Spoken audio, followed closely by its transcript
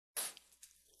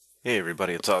Hey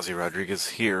everybody, it's Ozzy Rodriguez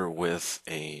here with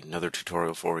another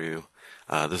tutorial for you.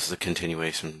 This is a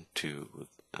continuation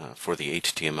for the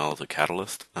HTML, the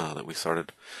catalyst that we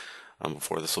started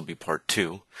before. This will be part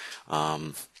two.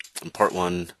 In part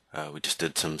one, we just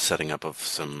did some setting up of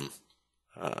some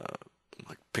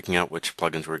like picking out which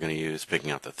plugins we're going to use,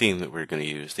 picking out the theme that we're going to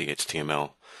use, the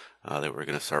HTML that we're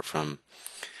going to start from,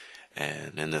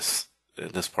 and in this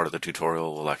part of the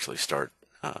tutorial, we'll actually start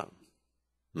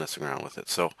messing around with it.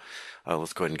 So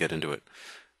let's go ahead and get into it.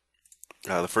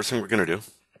 The first thing we're going to do,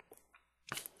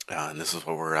 and this is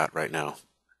where we're at right now,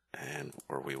 and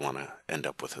where we want to end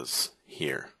up with is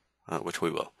here, which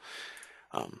we will.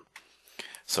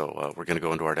 So we're going to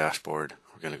go into our dashboard.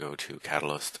 We're going to go to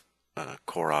Catalyst,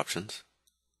 Core Options.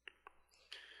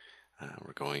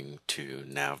 We're going to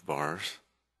Nav Bars,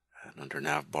 and under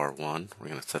Nav Bar 1, we're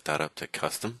going to set that up to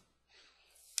Custom.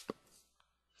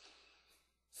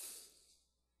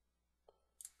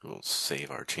 We'll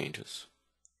save our changes.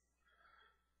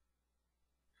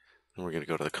 Then we're going to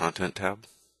go to the Content tab,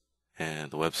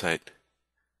 and the website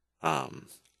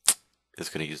is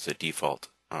going to use the default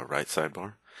right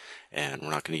sidebar, and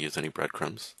we're not going to use any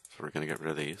breadcrumbs, so we're going to get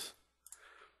rid of these.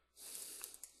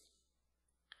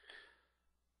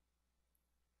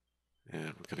 And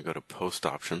we're going to go to Post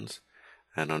Options,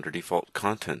 and under Default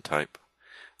Content Type,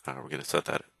 we're going to set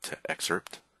that to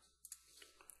Excerpt.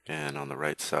 And on the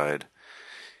right side,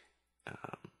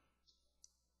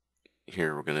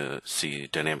 here we're going to see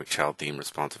Dynamic Child Theme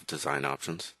Responsive Design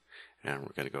options, and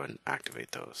we're going to go ahead and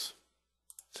activate those.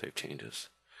 Save changes.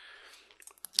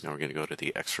 Now we're going to go to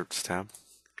the Excerpts tab.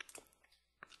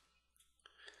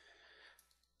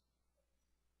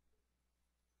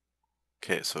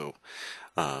 Okay, so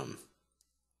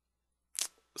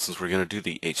since we're going to do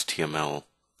the HTML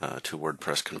to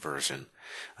WordPress conversion,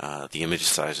 the image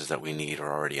sizes that we need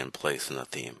are already in place in the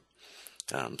theme.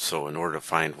 So in order to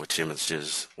find which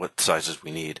images, what sizes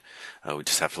we need, we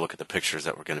just have to look at the pictures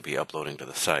that we're going to be uploading to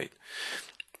the site.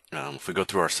 If we go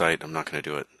through our site, I'm not going to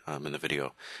do it in the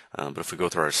video, but if we go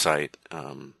through our site,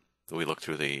 we look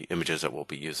through the images that we'll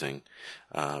be using,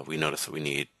 we notice that we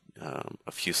need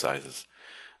a few sizes.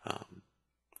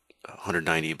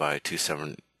 190 by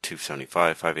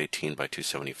 275, 518 by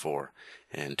 274,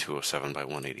 and 207 by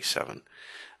 187.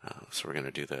 So we're going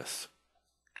to do this.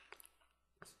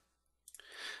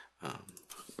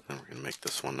 And we're going to make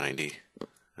this 190,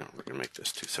 and we're going to make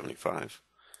this 275.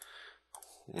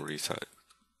 We'll resize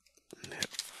and hit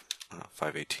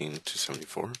 518,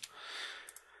 274.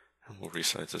 And we'll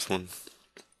resize this one,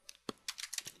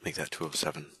 make that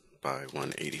 207 by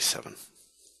 187.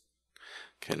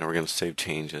 Okay, now we're going to save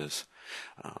changes.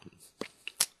 We're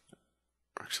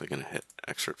actually going to hit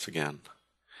Excerpts again.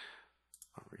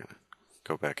 We're going to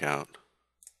go back out.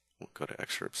 We'll go to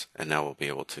Excerpts, and now we'll be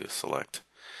able to select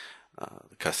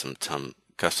the custom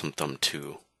thumb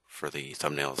 2 for the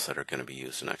thumbnails that are going to be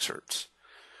used in Excerpts.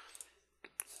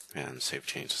 And save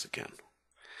changes again.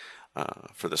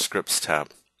 For the Scripts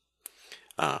tab,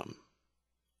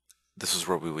 this is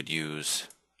where we would use,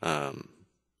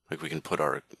 like we can put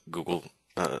our Google,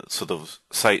 so the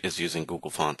site is using Google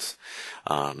Fonts,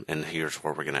 and here's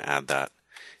where we're going to add that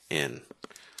in,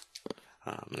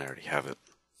 and I already have it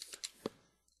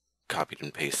copied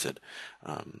and pasted.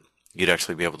 You'd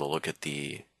actually be able to look at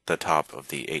the top of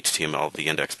the HTML of the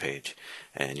index page,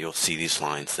 and you'll see these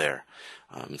lines there.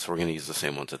 So we're going to use the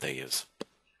same ones that they use.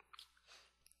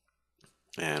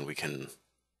 And we can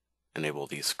enable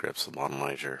these scripts, the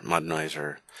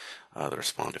modernizer, the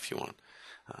respond if you want.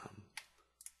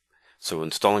 So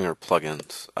installing our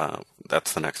plugins,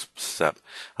 that's the next step.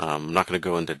 I'm not going to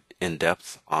go into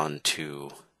in-depth onto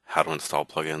how to install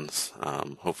plugins.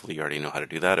 Hopefully you already know how to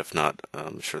do that. If not,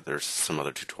 I'm sure there's some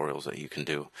other tutorials that you can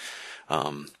do.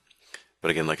 But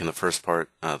again, like in the first part,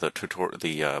 the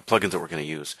plugins that we're going to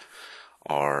use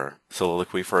are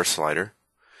Soliloquy for our slider.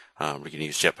 We're going to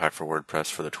use Jetpack for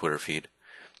WordPress for the Twitter feed.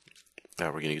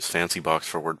 We're going to use Fancybox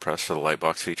for WordPress for the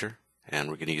Lightbox feature. And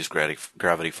we're going to use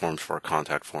Gravity Forms for our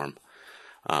contact form.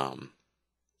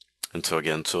 And so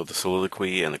again, so the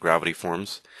Soliloquy and the Gravity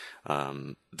Forms,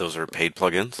 those are paid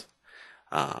plugins.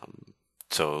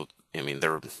 So, I mean,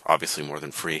 they're obviously more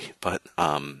than free, but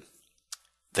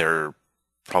they're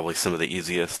probably some of the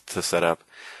easiest to set up,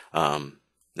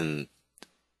 and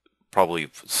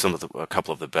probably a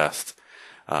couple of the best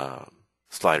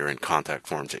slider and contact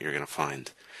forms that you're going to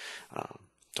find.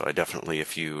 So I definitely,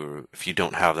 if you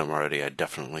don't have them already, I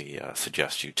definitely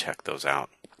suggest you check those out.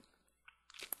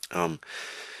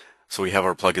 So we have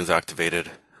our plugins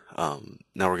activated.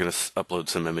 Now we're going to upload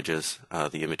some images,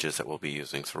 the images that we'll be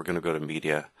using. So we're going to go to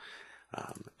Media,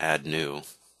 Add New.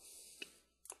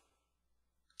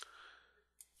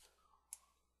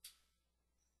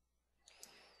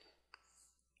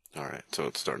 So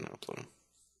it's starting to upload.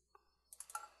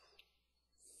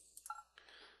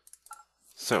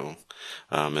 So,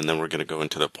 and then we're going to go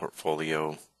into the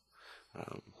portfolio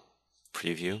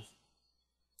preview.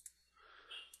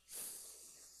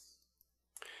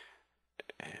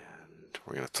 And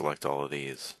we're going to select all of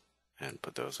these and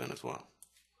put those in as well.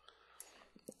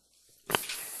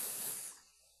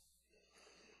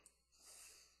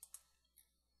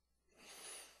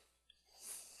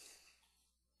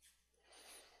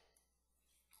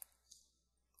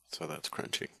 So that's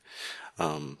crunching.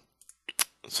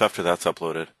 So after that's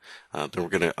uploaded, then we're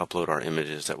going to upload our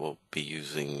images that we'll be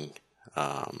using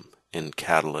in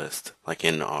Catalyst, like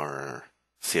in our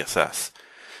CSS.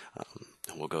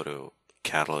 And we'll go to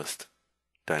Catalyst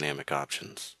Dynamic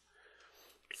Options.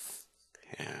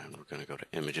 And we're going to go to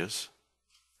Images.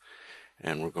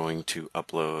 And we're going to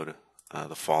upload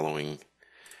the following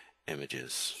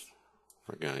images.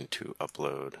 We're going to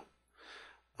upload,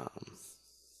 oh,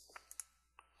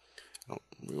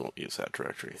 we won't use that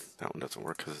directory. That one doesn't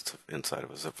work because it's inside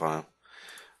of a zip file.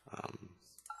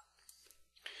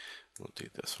 We'll do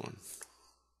this one.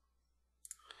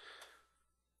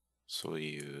 So we'll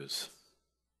use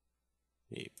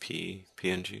a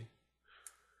PNG,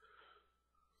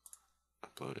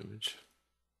 upload image.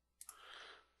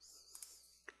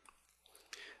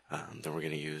 Then we're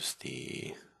going to use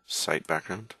the site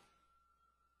background.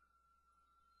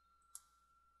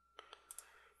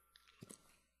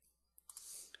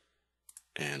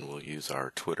 And we'll use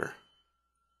our Twitter,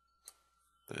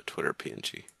 the Twitter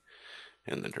PNG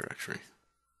in the directory.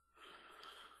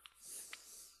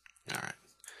 Alright,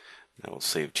 now we'll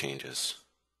save changes.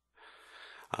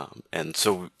 And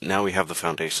so now we have the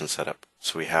foundation set up.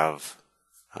 So we have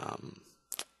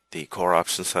the core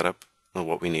option set up,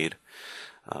 what we need.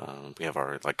 We have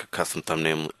our custom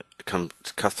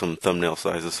thumbnail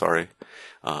sizes. Sorry,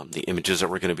 the images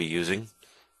that we're going to be using.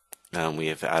 We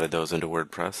have added those into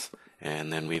WordPress,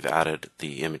 and then we've added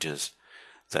the images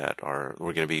that we're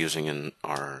going to be using in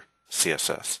our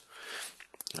CSS.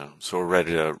 So we're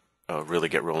ready to really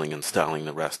get rolling and styling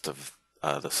the rest of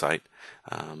the site,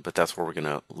 but that's where we're going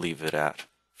to leave it at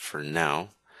for now.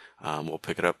 We'll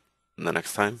pick it up the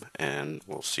next time, and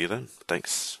we'll see you then.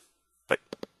 Thanks. Bye.